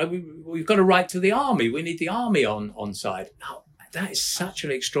 we've got to write to the army. We need the army on side. Now, that is such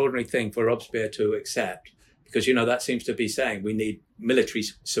an extraordinary thing for Robespierre to accept, because, that seems to be saying we need military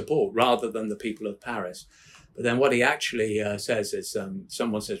support rather than the people of Paris. But then what he actually says is,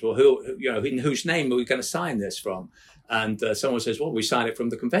 someone says, well, in whose name are we going to sign this from? And someone says, well, we sign it from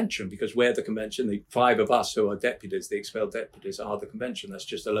the convention, because we're the convention. The 5 of us who are deputies, the expelled deputies, are the convention. That's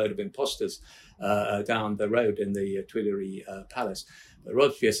just a load of imposters down the road in the Tuileries Palace. But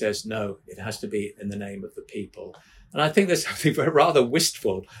Robespierre says, no, it has to be in the name of the people. And I think there's something rather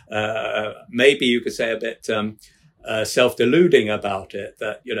wistful, maybe you could say a bit self-deluding about it,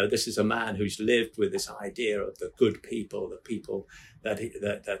 that, this is a man who's lived with this idea of the good people, the people that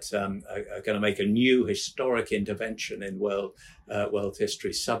are going to make a new historic intervention in world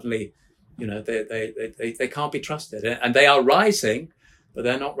history. Suddenly, they can't be trusted, and they are rising, but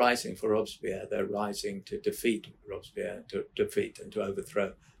they're not rising for Robespierre. They're rising to defeat Robespierre, to defeat and to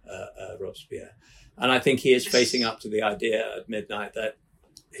overthrow Robespierre. And I think he is facing up to the idea at midnight that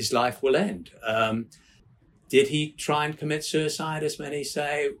his life will end. Did he try and commit suicide, as many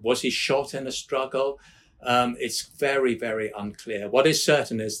say? Was he shot in a struggle? It's very, very unclear. What is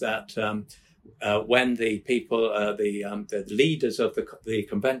certain is that when the people, the leaders of the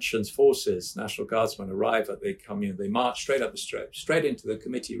convention's forces, National Guardsmen, arrive at the Commune, they march straight up the street, straight into the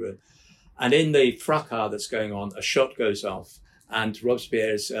committee room. And in the fracas that's going on, a shot goes off, and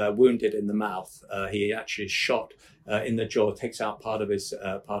Robespierre is wounded in the mouth. He actually is shot in the jaw, takes out part of his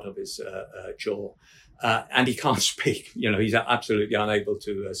jaw. And he can't speak. He's absolutely unable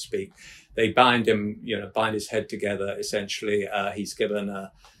to speak. They bind him, bind his head together. Essentially, he's given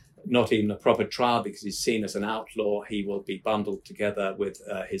not even a proper trial because he's seen as an outlaw. He will be bundled together with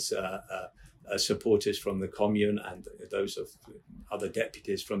his supporters from the Commune, and those of other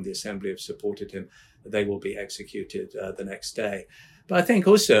deputies from the Assembly have supported him. They will be executed the next day. But I think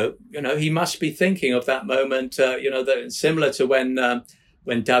also, he must be thinking of that moment, that similar to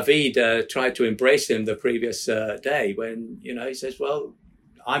when David tried to embrace him the previous day, when, he says, well,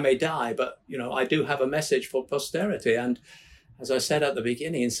 I may die, but, I do have a message for posterity. And as I said at the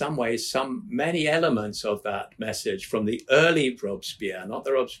beginning, in some ways, many elements of that message from the early Robespierre, not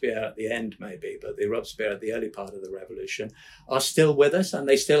the Robespierre at the end maybe, but the Robespierre at the early part of the revolution, are still with us, and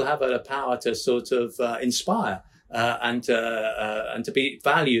they still have a power to sort of inspire and to be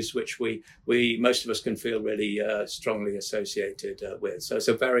values which we most of us can feel really strongly associated with. So it's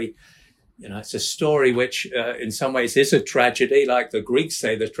a very, it's a story which in some ways is a tragedy, like the Greeks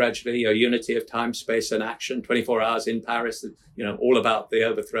say the tragedy, a unity of time, space and action, 24 hours in Paris, all about the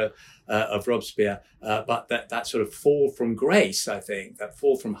overthrow of Robespierre. But that sort of fall from grace, I think, that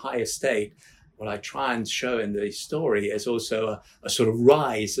fall from high estate, what I try and show in the story is also a sort of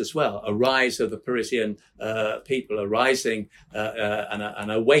rise as well, a rise of the Parisian people, a rising and an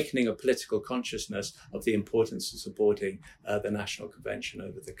awakening of political consciousness of the importance of supporting the National Convention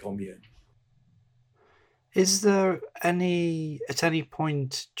over the Commune. Is there at any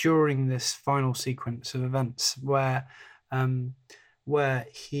point during this final sequence of events where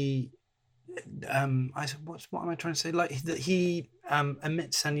he what am I trying to say? Like that he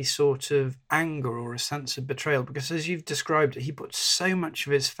emits any sort of anger or a sense of betrayal? Because as you've described it, he puts so much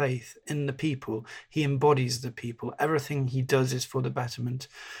of his faith in the people. He embodies the people. Everything he does is for the betterment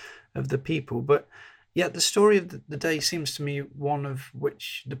of the people. But yet the story of the day seems to me one of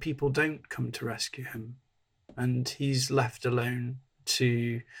which the people don't come to rescue him, and he's left alone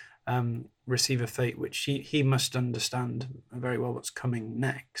to receive a fate which he must understand very well what's coming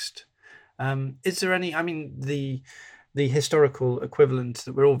next. Is there any, the historical equivalent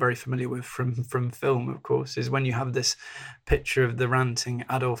that we're all very familiar with from film, of course, is when you have this picture of the ranting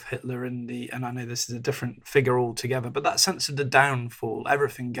Adolf Hitler and I know this is a different figure altogether, but that sense of the downfall,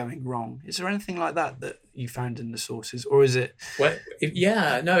 everything going wrong. Is there anything like that you found in the sources, or is it? Well,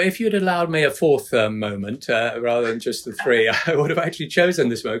 if you'd allowed me a fourth moment rather than just the three, I would have actually chosen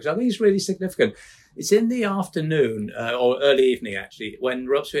this moment because I think it's really significant. It's in the afternoon or early evening, actually, when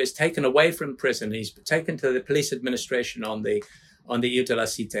Robespierre is taken away from prison. He's taken to the police administration on the Ile de la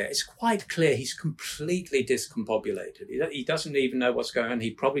Cité. It's quite clear he's completely discombobulated. He doesn't even know what's going on.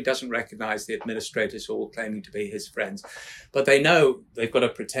 He probably doesn't recognize the administrators all claiming to be his friends. But they know they've got to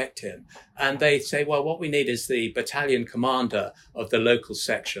protect him. And they say, well, what we need is the battalion commander of the local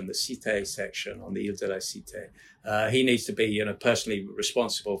section, the Cité section on the Ile de la Cité. He needs to be, personally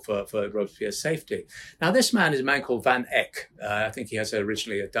responsible for Robespierre's safety. Now, this man is a man called Van Eck. I think he has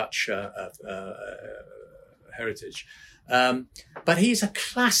originally a Dutch heritage. But he's a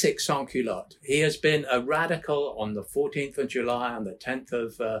classic sans-culotte. He has been a radical on the 14th of July, on the 10th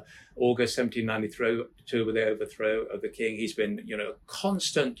of August 1793, with the overthrow of the king. He's been, a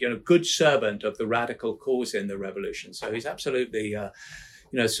constant, good servant of the radical cause in the revolution. So he's absolutely...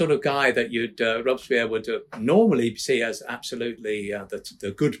 sort of guy that Robespierre would normally see as absolutely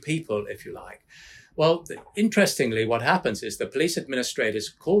the good people, if you like. Well, interestingly, what happens is the police administrators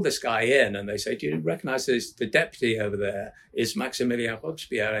call this guy in and they say, do you recognize this? The deputy over there is Maximilien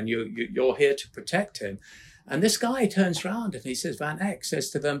Robespierre and you're here to protect him. And this guy turns around and he says, Van Eck says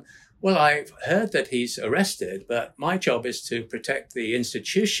to them, well, I've heard that he's arrested, but my job is to protect the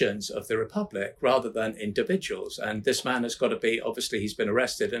institutions of the Republic rather than individuals. And this man has got to be, obviously, he's been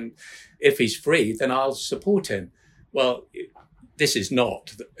arrested. And if he's free, then I'll support him. well, this is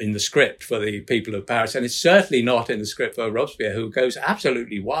not in the script for the people of Paris, and it's certainly not in the script for Robespierre, who goes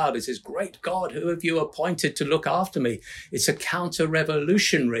absolutely wild. He says, "Great God, who have you appointed to look after me? It's a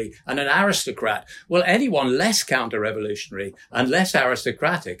counter-revolutionary and an aristocrat." Well, anyone less counter-revolutionary and less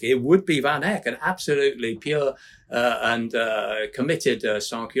aristocratic, it would be Van Eyck, an absolutely pure and committed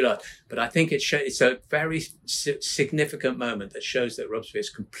sans-culotte. But I think it's a very significant moment that shows that Robespierre is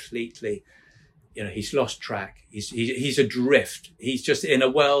completely, he's lost track. He's adrift. He's just in a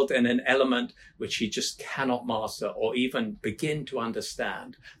world and an element which he just cannot master or even begin to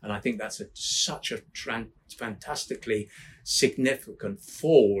understand. And I think that's such a fantastically significant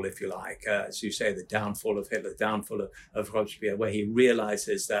fall, if you like, as you say, the downfall of Hitler, the downfall of Robespierre, where he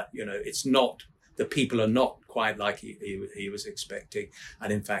realizes that, it's not, the people are not quite like he was expecting.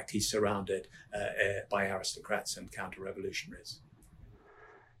 And in fact, he's surrounded by aristocrats and counter-revolutionaries.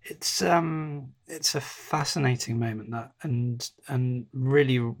 It's a fascinating moment, that, and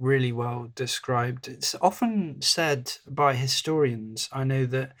really, really well described. It's often said by historians, I know,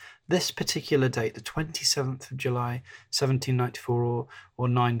 that this particular date, the 27th of July, 1794, or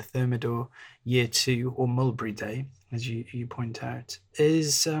 9 Thermidor, year 2, or Mulberry Day, as you point out,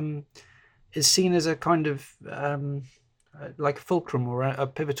 is seen as a kind of like a fulcrum or a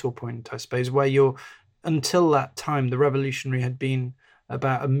pivotal point, I suppose, where until that time, the revolutionary had been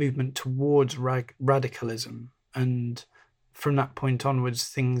about a movement towards radicalism, and from that point onwards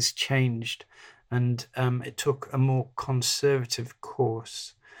things changed, and it took a more conservative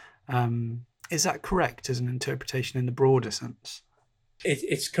course. Is that correct as an interpretation in the broader sense?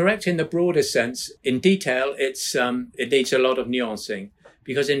 It's correct in the broader sense. In detail, it needs a lot of nuancing,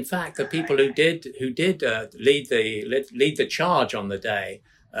 because in fact the people who did lead the charge on the day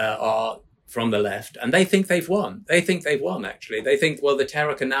are from the left, and they think they've won. Actually. They think, well, the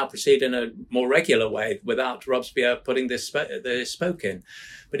terror can now proceed in a more regular way without Robespierre putting the spoke in.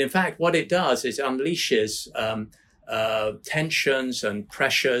 But in fact, what it does is unleashes tensions and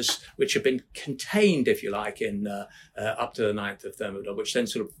pressures which have been contained, if you like, in up to the 9th of Thermidor, which then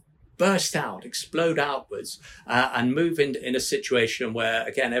sort of burst out, explode outwards, and move in a situation where,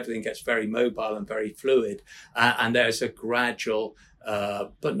 again, everything gets very mobile and very fluid, and there's a gradual,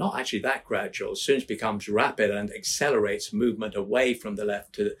 but not actually that gradual, soon becomes rapid and accelerates movement away from the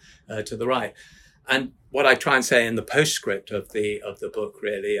left to the right. And what I try and say in the postscript of the book,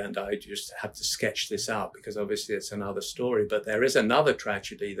 really, and I just have to sketch this out because obviously it's another story, but there is another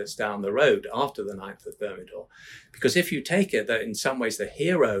tragedy that's down the road after the 9th of Thermidor. Because if you take it that in some ways the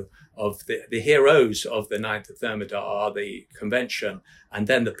heroes of the 9th of Thermidor are the convention and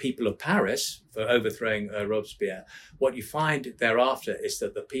then the people of Paris for overthrowing Robespierre, what you find thereafter is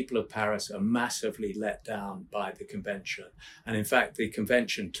that the people of Paris are massively let down by the convention. And in fact, the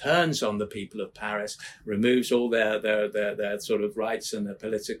convention turns on the people of Paris, removes all their sort of rights and their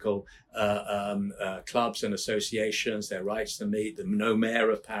political clubs and associations, their rights to meet, the no mayor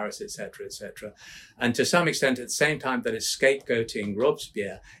of Paris, etc., etc. And to some extent, at the same time that it's scapegoating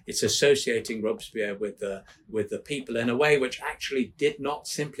Robespierre, it's associating Robespierre with the people in a way which actually did not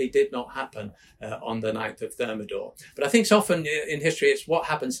happen on the 9th of Thermidor. But I think it's often in history, it's what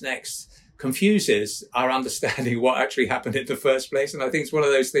happens next confuses our understanding what actually happened in the first place. And I think it's one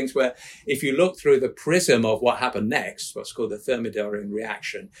of those things where if you look through the prism of what happened next, what's called the Thermidorian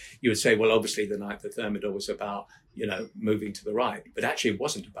reaction, you would say, well, obviously the 9th of Thermidor was about, moving to the right. But actually it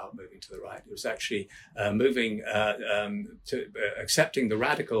wasn't about moving to the right. It was actually moving to accepting the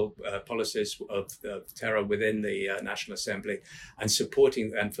radical policies of terror within the National Assembly and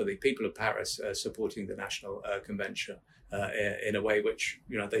supporting, and for the people of Paris, supporting the National Convention. In a way which,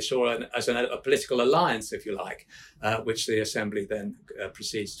 they saw as a political alliance, if you like, which the Assembly then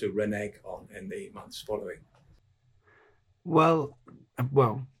proceeds to renege on in the months following. Well,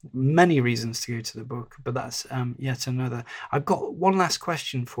 many reasons to go to the book, but that's yet another. I've got one last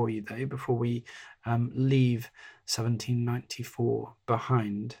question for you, though, before we leave 1794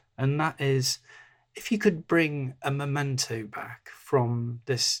 behind, and that is, if you could bring a memento back from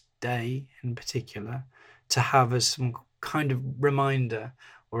this day in particular to have as some kind of reminder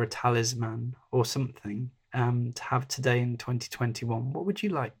or a talisman or something to have today in 2021, what would you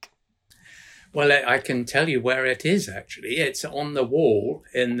like? Well, I can tell you where it is, actually. It's on the wall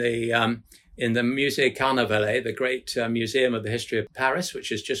in the Musée Carnavalet, the great museum of the history of Paris, which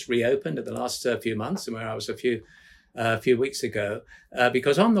has just reopened in the last few months, and where I was a few weeks ago,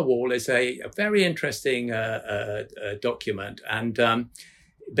 because on the wall is a very interesting document. And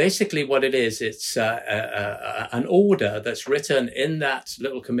basically what it is, it's an order that's written in that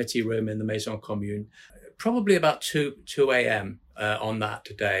little committee room in the Maison Commune, probably about 2 a.m. on that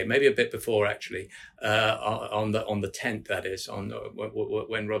today, maybe a bit before actually, on the 10th, that is,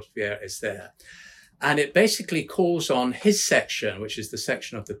 when Robespierre is there. And it basically calls on his section, which is the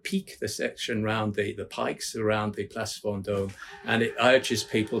section of the Pique, the section around the pikes, around the Place Vendôme, and it urges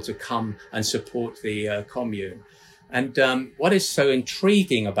people to come and support the Commune. And what is so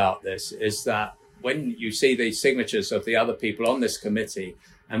intriguing about this is that when you see the signatures of the other people on this committee,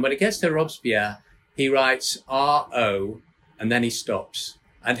 and when it gets to Robespierre, he writes R.O., and then he stops.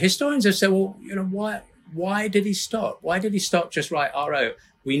 And historians have said, well, why did he stop? Why did he stop just write R.O.?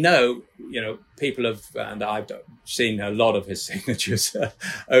 We know, people have, and I've seen a lot of his signatures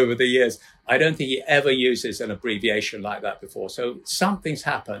over the years. I don't think he ever uses an abbreviation like that before. So something's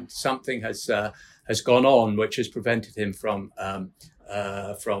happened. Something has gone on, which has prevented him from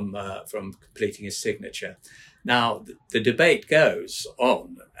completing his signature. Now, the debate goes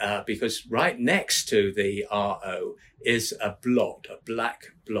on because right next to the R.O. is a blot, a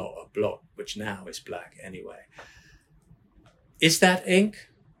black blot, which now is black anyway. Is that ink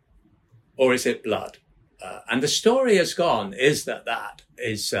or is it blood? And the story has gone is that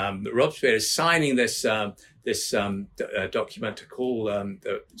is Robespierre is signing this document to call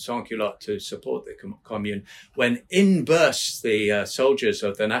the sans-culottes to support the Commune, when in bursts the soldiers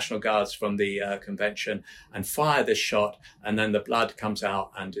of the National Guards from the convention and fire this shot, and then the blood comes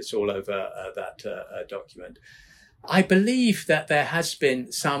out and it's all over that document. I believe that there has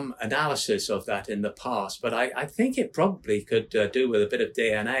been some analysis of that in the past, but I think it probably could do with a bit of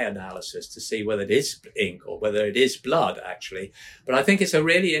DNA analysis to see whether it is ink or whether it is blood, actually. But I think it's a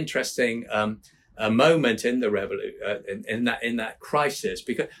really interesting a moment in the revolution, in that crisis.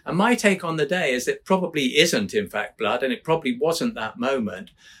 And my take on the day is it probably isn't, in fact, blood, and it probably wasn't that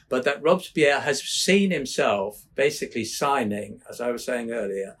moment, but that Robespierre has seen himself basically signing, as I was saying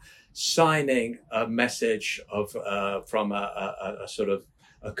earlier, signing a message from a sort of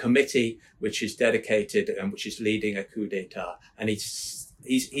a committee which is dedicated and which is leading a coup d'etat, and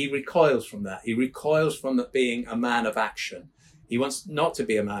he recoils from that. He recoils from being a man of action. He wants not to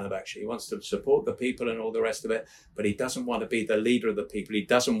be a man of action. He wants to support the people and all the rest of it, but he doesn't want to be the leader of the people. He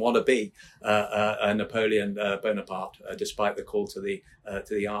doesn't want to be a Napoleon Bonaparte, despite the call to the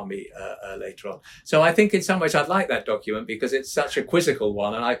army later on. So I think in some ways I'd like that document because it's such a quizzical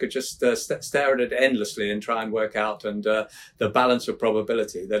one, and I could just stare at it endlessly and try and work out the balance of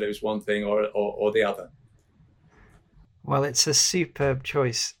probability that it was one thing or the other. Well, it's a superb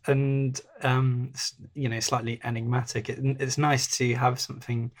choice and, slightly enigmatic. It's nice to have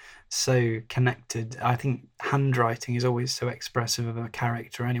something so connected. I think handwriting is always so expressive of a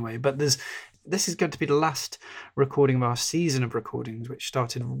character anyway. But this is going to be the last recording of our season of recordings, which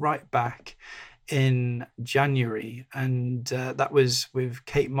started right back in January, and that was with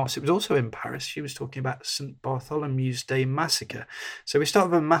Kate Moss. It was also in Paris. She was talking about St. Bartholomew's Day massacre. So we start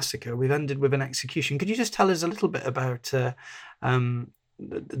with a massacre, we've ended with an execution. Could you just tell us a little bit about the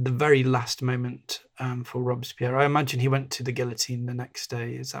very last moment for Robespierre? I imagine he went to the guillotine the next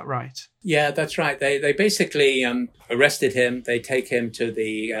day. Is that right? Yeah, that's right. They basically arrested him. They take him to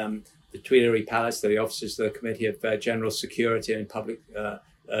the Tuileries Palace, the offices of the Committee of General Security and Public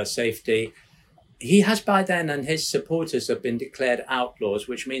Safety. He has by then, and his supporters have been declared outlaws,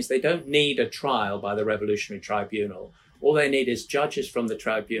 which means they don't need a trial by the Revolutionary Tribunal. All they need is judges from the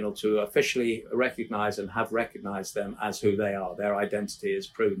tribunal to officially recognize and have recognized them as who they are. Their identity is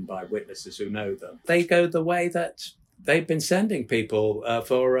proven by witnesses who know them. They go the way that they've been sending people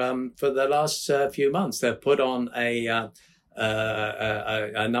for the last few months. They've put on a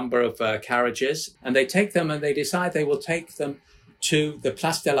number of carriages, and they take them and they decide they will take them to the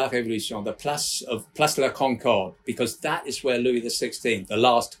Place de la Révolution, the Place de la Concorde, because that is where Louis XVI, the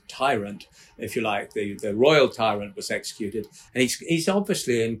last tyrant, if you like, the royal tyrant, was executed. And he's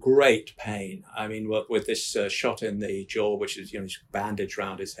obviously in great pain. I mean, with this shot in the jaw, which is, he's bandaged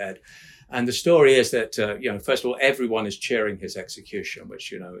around his head. And the story is that, first of all, everyone is cheering his execution,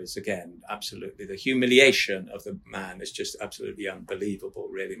 which, is, again, absolutely the humiliation of the man is just absolutely unbelievable,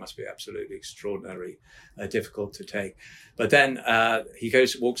 really must be absolutely extraordinary, difficult to take. But then he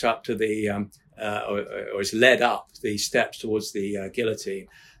walks up to the, or is led up the steps towards the guillotine,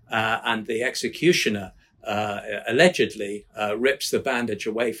 and the executioner allegedly rips the bandage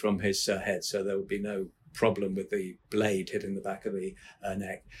away from his head, so there will be no problem with the blade hitting the back of the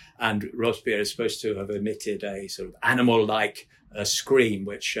neck. And Robespierre is supposed to have emitted a sort of animal-like scream,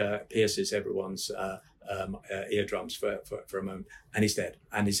 which pierces everyone's eardrums for a moment. And he's dead.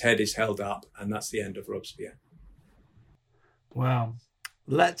 And his head is held up. And that's the end of Robespierre. Wow.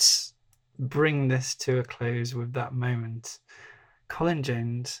 Let's bring this to a close with that moment. Colin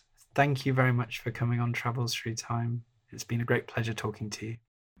Jones, thank you very much for coming on Travels Through Time. It's been a great pleasure talking to you.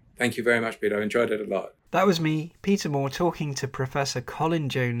 Thank you very much, Peter. I enjoyed it a lot. That was me, Peter Moore, talking to Professor Colin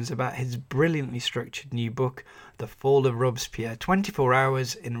Jones about his brilliantly structured new book, The Fall of Robespierre, 24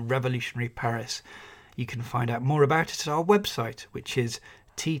 Hours in Revolutionary Paris. You can find out more about it at our website, which is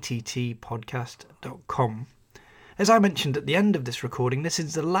tttpodcast.com. As I mentioned at the end of this recording, this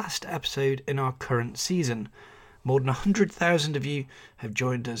is the last episode in our current season. More than 100,000 of you have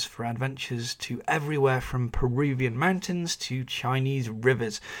joined us for adventures to everywhere from Peruvian mountains to Chinese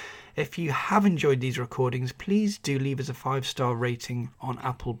rivers. If you have enjoyed these recordings, please do leave us a 5-star rating on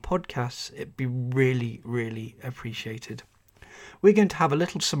Apple Podcasts. It'd be really, really appreciated. We're going to have a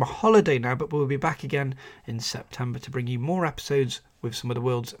little summer holiday now, but we'll be back again in September to bring you more episodes with some of the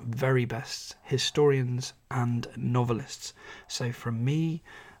world's very best historians and novelists. So from me,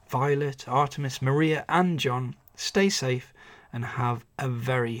 Violet, Artemis, Maria and John, stay safe and have a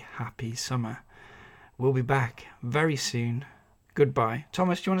very happy summer. We'll be back very soon. Goodbye.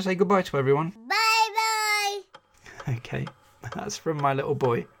 Thomas, do you want to say goodbye to everyone? Bye-bye. Okay, that's from my little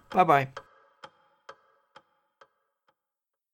boy. Bye-bye.